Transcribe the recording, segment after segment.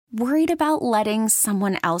Worried about letting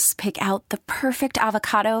someone else pick out the perfect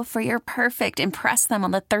avocado for your perfect impress them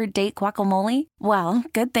on the third date guacamole? Well,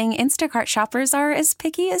 good thing Instacart shoppers are as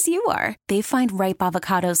picky as you are. They find ripe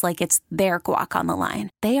avocados like it's their guac on the line.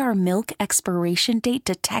 They are milk expiration date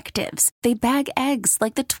detectives. They bag eggs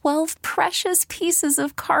like the 12 precious pieces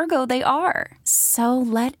of cargo they are. So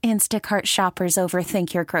let Instacart shoppers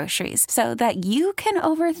overthink your groceries so that you can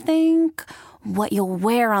overthink what you'll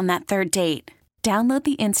wear on that third date. Download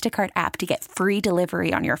the Instacart app to get free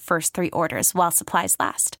delivery on your first 3 orders while supplies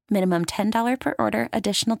last. Minimum $10 per order.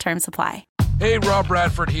 Additional terms apply. Hey, Rob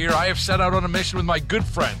Bradford here. I have set out on a mission with my good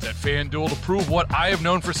friends at FanDuel to prove what I have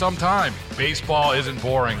known for some time. Baseball isn't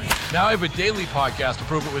boring. Now I have a daily podcast to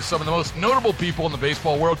prove it with some of the most notable people in the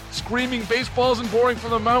baseball world, screaming baseball isn't boring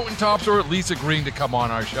from the mountaintops, or at least agreeing to come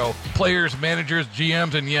on our show. Players, managers,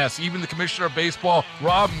 GMs, and yes, even the commissioner of baseball,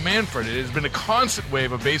 Rob Manfred. It has been a constant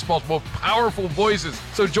wave of baseball's most powerful voices.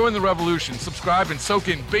 So join the revolution. Subscribe and soak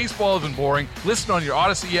in Baseball Isn't Boring. Listen on your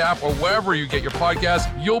Audacy app or wherever you get your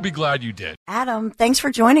podcasts. You'll be glad you did. Adam, thanks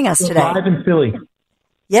for joining us today. Live in Philly.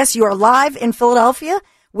 Yes, you are live in Philadelphia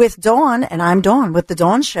with Dawn, and I'm Dawn with The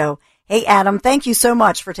Dawn Show. Hey, Adam, thank you so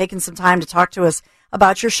much for taking some time to talk to us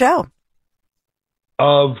about your show.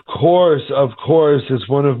 Of course. It's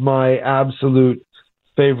one of my absolute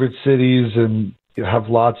favorite cities, and you have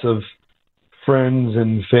lots of friends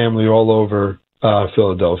and family all over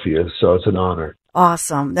Philadelphia, so it's an honor.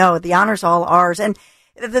 Awesome. No, the honor's all ours. And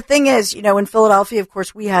the thing is, in Philadelphia, of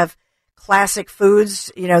course, we have classic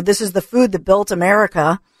foods. This is the food that built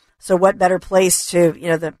America. So what better place to,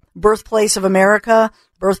 the birthplace of America,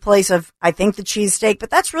 birthplace of, I think, the cheesesteak.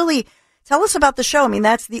 But that's really, tell us about the show. I mean,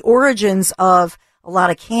 that's the origins of a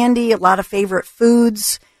lot of candy, a lot of favorite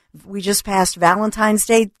foods. We just passed Valentine's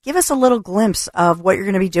Day. Give us a little glimpse of what you're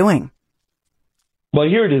going to be doing. Well,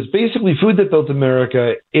 here it is. Basically, Food That Built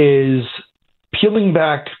America is peeling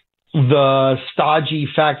back the stodgy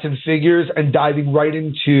facts and figures and diving right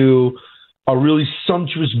into a really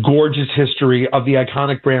sumptuous, gorgeous history of the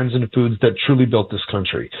iconic brands and foods that truly built this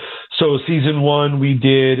country. So season 1, we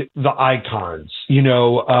did the icons,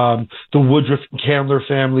 the Woodruff and Candler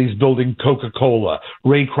families building Coca-Cola,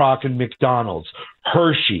 Ray Kroc and McDonald's,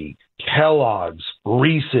 Hershey, Kellogg's,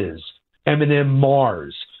 Reese's, M&M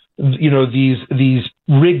Mars, these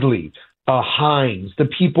Wrigley, Heinz, the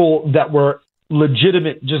people that were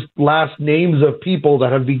legitimate, just last names of people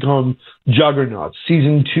that have become juggernauts.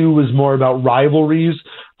 Season 2 was more about rivalries,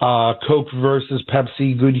 Coke versus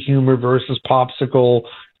Pepsi, Good Humor versus Popsicle,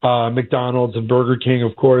 McDonald's and Burger King,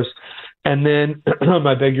 of course. And then,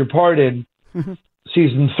 I beg your pardon,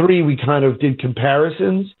 season 3, we kind of did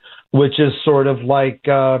comparisons, which is sort of like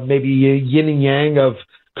maybe a yin and yang of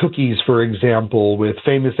cookies, for example, with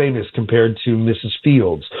Famous Amos compared to Mrs.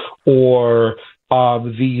 Fields, or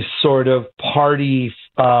the sort of party,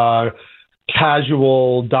 casual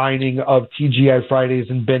dining of TGI Fridays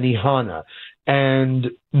and Benihana.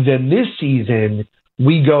 And then this season,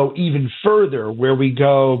 we go even further, where we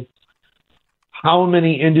go, how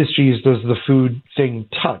many industries does the food thing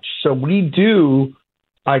touch? So we do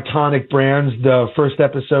iconic brands. The first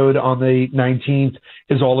episode on the 19th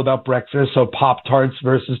is all about breakfast. So Pop-Tarts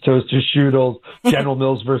versus Toaster Strudels, General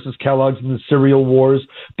Mills versus Kellogg's and the cereal wars.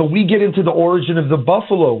 But we get into the origin of the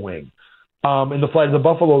buffalo wing. In the Flight of the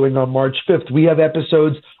Buffalo Wing on March 5th, we have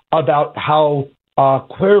episodes about how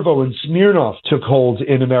Cuervo and Smirnoff took hold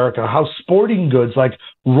in America, how sporting goods like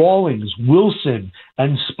Rawlings, Wilson,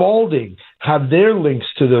 and Spalding have their links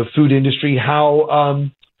to the food industry,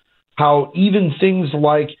 how even things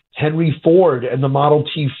like Henry Ford and the Model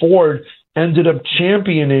T Ford ended up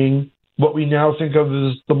championing what we now think of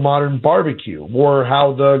as the modern barbecue, or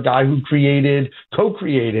how the guy who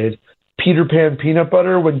co-created Peter Pan peanut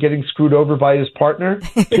butter, when getting screwed over by his partner,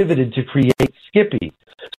 pivoted to create Skippy.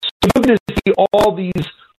 So you're going to see all these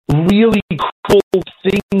really cool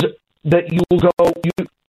things that you will go,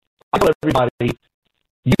 I tell everybody,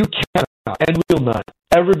 you cannot and will not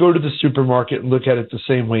ever go to the supermarket and look at it the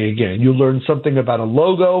same way again. You'll learn something about a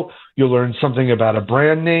logo, you'll learn something about a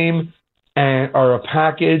brand name or a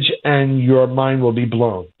package, and your mind will be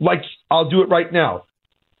blown. Like, I'll do it right now.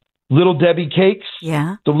 Little Debbie Cakes,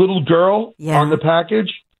 the little girl on the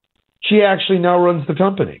package, she actually now runs the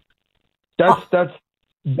company. That's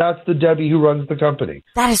the Debbie who runs the company.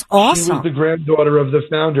 That is awesome. She was the granddaughter of the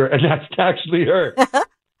founder, and that's actually her.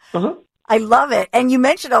 I love it. And you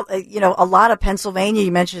mentioned, a lot of Pennsylvania.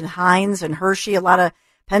 You mentioned Heinz and Hershey, a lot of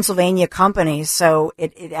Pennsylvania companies. So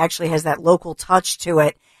it actually has that local touch to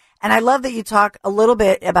it. And I love that you talk a little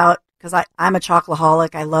bit about, because I'm a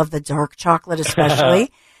chocoholic. I love the dark chocolate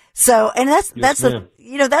especially. So, and that's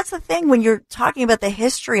the thing when you're talking about the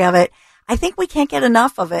history of it. I think we can't get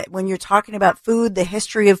enough of it when you're talking about food, the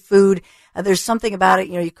history of food. There's something about it,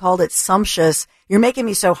 you called it sumptuous. You're making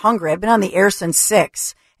me so hungry. I've been on the air since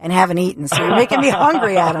 6 and haven't eaten, so you're making me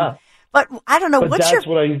hungry, Adam. But I don't know.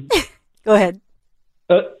 Go ahead.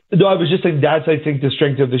 No, I was just saying that's, I think, the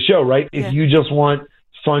strength of the show, right? Yeah. If you just want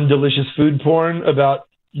fun, delicious food porn about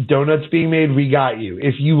donuts being made, we got you.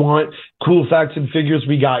 If you want cool facts and figures,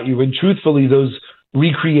 we got you. And truthfully, those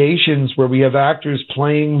recreations where we have actors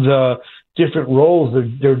playing the different roles,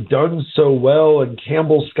 they're done so well, and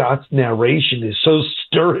Campbell Scott's narration is so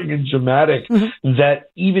stirring and dramatic that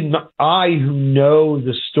even I, who know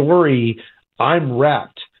the story, I'm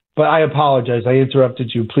wrapped. But I apologize. I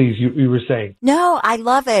interrupted you. Please, you were saying. No, I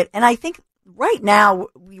love it. And I think right now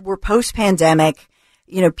we're post-pandemic.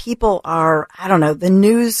 People are, I don't know, the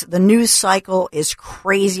news cycle is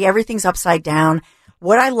crazy. Everything's upside down.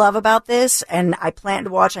 What I love about this, and I plan to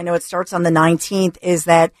watch, I know it starts on the 19th, is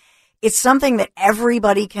that it's something that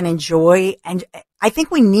everybody can enjoy. And I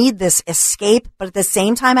think we need this escape, but at the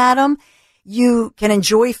same time, Adam, you can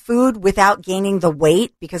enjoy food without gaining the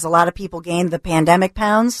weight, because a lot of people gained the pandemic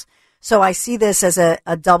pounds. So I see this as a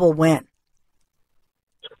double win.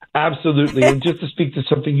 Absolutely. And just to speak to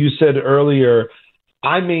something you said earlier,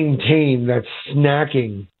 I maintain that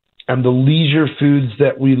snacking and the leisure foods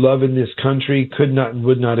that we love in this country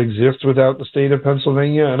would not exist without the state of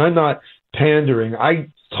Pennsylvania. And I'm not pandering. I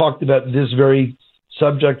talked about this very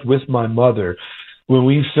subject with my mother when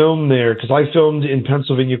we filmed there, because I filmed in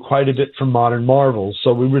Pennsylvania quite a bit for Modern Marvels.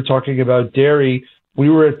 So we were talking about dairy. We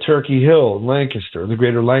were at Turkey Hill in Lancaster, the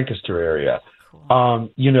greater Lancaster area. Cool.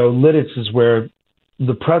 Lidditz is where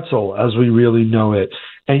the pretzel, as we really know it.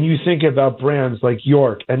 And you think about brands like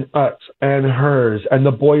York and Utz and Hers and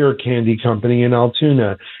the Boyer Candy Company in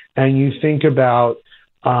Altoona. And you think about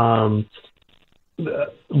like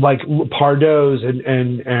Pardo's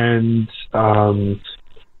and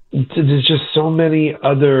there's just so many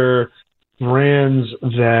other brands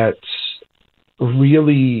that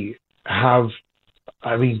really have,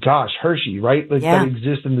 Hershey, right? That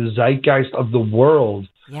exist in the zeitgeist of the world.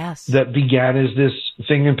 Yes. That began as this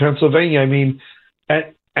thing in Pennsylvania.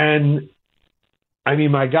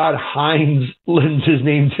 My God, Heinz lends his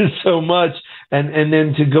name to so much. And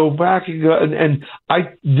then to go back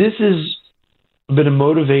this has been a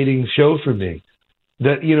motivating show for me.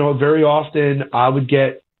 That, very often I would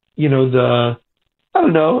get, I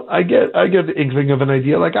get the inkling of an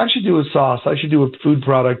idea, like I should do a sauce, I should do a food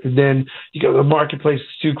product, and then you go to the marketplace,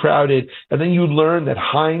 it's too crowded, and then you learn that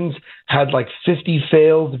Heinz had like 50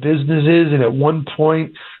 failed businesses, and at one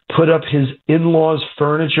point put up his in-laws'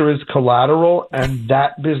 furniture as collateral, and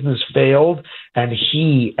that business failed, and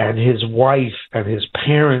he and his wife and his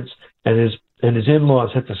parents and his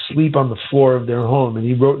in-laws had to sleep on the floor of their home, and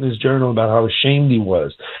he wrote in his journal about how ashamed he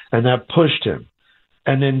was, and that pushed him.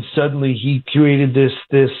 And then suddenly he created this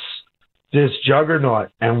juggernaut.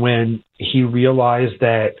 And when he realized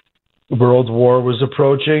that World War was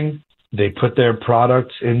approaching, they put their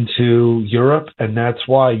products into Europe. And that's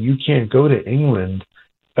why you can't go to England.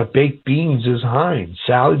 Baked beans is Heinz.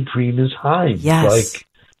 Salad cream is Heinz. Yes.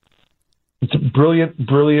 It's brilliant,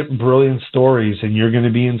 brilliant, brilliant stories. And you're going to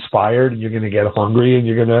be inspired, and you're going to get hungry, and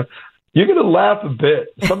you're going to laugh a bit.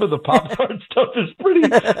 Some of the Pop-Tart stuff is pretty,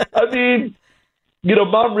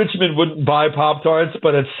 Mom Richman wouldn't buy Pop-Tarts,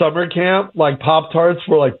 but at summer camp, Pop-Tarts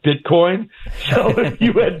were like Bitcoin. So if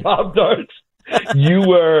you had Pop-Tarts, you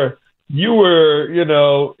were,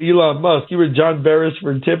 Elon Musk, you were John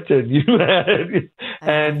Beresford Tipton.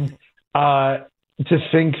 And to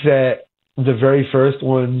think that the very first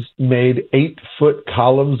ones made 8-foot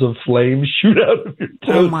columns of flame shoot out of your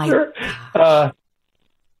toaster. Oh my gosh.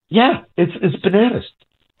 It's bananas.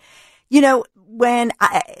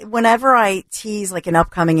 Whenever I tease like an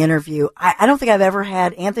upcoming interview, I don't think I've ever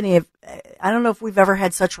had, Anthony, I don't know if we've ever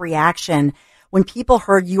had such reaction when people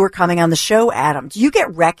heard you were coming on the show, Adam. Do you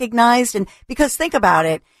get recognized? And because think about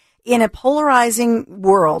it, in a polarizing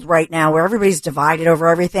world right now where everybody's divided over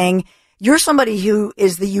everything, you're somebody who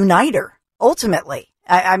is the uniter, ultimately.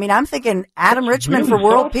 I'm thinking Adam Richman for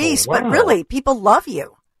world peace, wow. But really, people love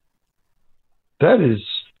you. That is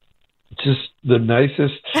just the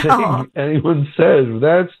nicest thing anyone says.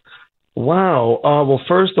 That's wow. Well,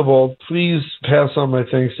 first of all, please pass on my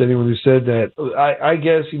thanks to anyone who said that. I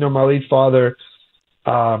guess, my late father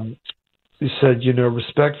said,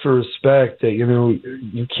 respect for respect, that,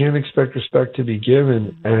 you can't expect respect to be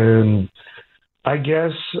given. And I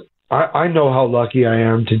guess I know how lucky I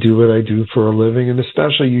am to do what I do for a living, and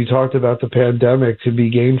especially you talked about the pandemic, to be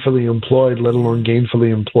gainfully employed, let alone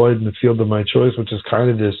gainfully employed in the field of my choice, which is kind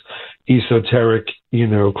of this esoteric,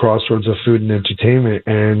 crossroads of food and entertainment.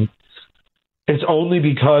 And it's only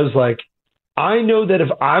because, like, I know that if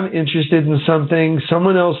I'm interested in something,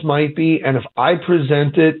 someone else might be, and if I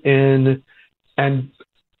present it in, and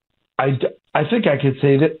I think I could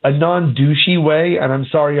say that, a non-douchey way, and I'm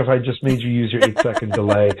sorry if I just made you use your 8-second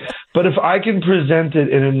delay, but if I can present it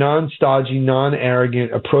in a non-stodgy,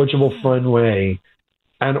 non-arrogant, approachable, fun way,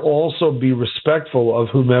 and also be respectful of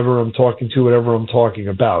whomever I'm talking to, whatever I'm talking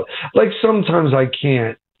about. Like, sometimes I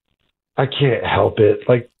can't help it.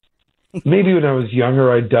 Like, maybe when I was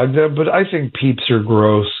younger I dug them, but I think Peeps are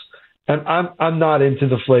gross. And I'm not into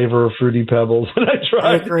the flavor of Fruity Pebbles, and I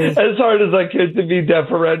tried as hard as I could to be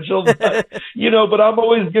deferential. But, but I'm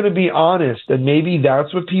always going to be honest, and maybe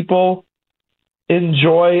that's what people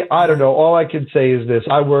enjoy. I don't know. All I can say is this: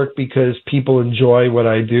 I work because people enjoy what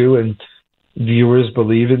I do, and viewers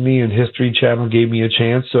believe in me, and History Channel gave me a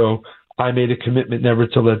chance, so I made a commitment never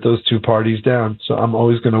to let those two parties down. So I'm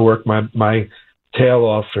always going to work my tail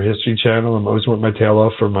off for History Channel. I'm always working my tail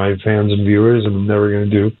off for my fans and viewers, and I'm never going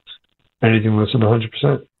to do anything less than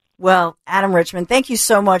 100%. Well, Adam Richman, thank you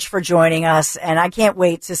so much for joining us, and I can't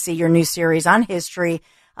wait to see your new series on history,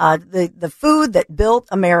 the food that built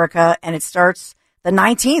America, and it starts the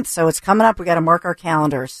 19th, so it's coming up. We got to mark our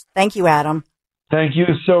calendars. Thank you, Adam. Thank you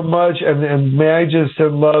so much, and may I just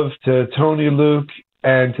send love to Tony Luke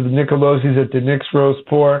and to the Nicolosis at the Nick's Roast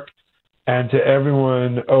Pork, and to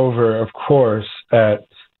everyone over, of course, at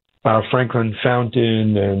Franklin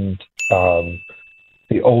Fountain and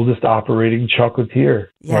the oldest operating chocolatier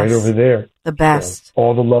right over there. The best. So,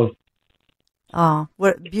 all the love. Oh,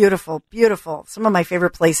 what beautiful, beautiful. Some of my favorite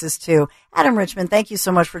places, too. Adam Richman, thank you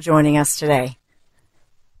so much for joining us today.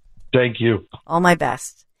 Thank you. All my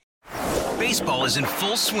best. Baseball is in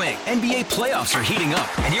full swing. NBA playoffs are heating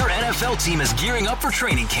up, and your NFL team is gearing up for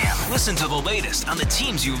training camp. Listen to the latest on the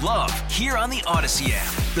teams you love here on the Audacy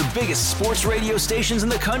app. The biggest sports radio stations in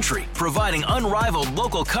the country, providing unrivaled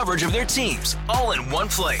local coverage of their teams, all in one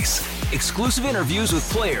place. Exclusive interviews with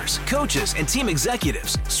players, coaches, and team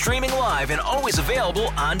executives, streaming live and always available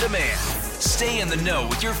on demand. Stay in the know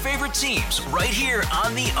with your favorite teams right here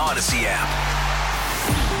on the Audacy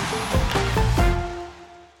app.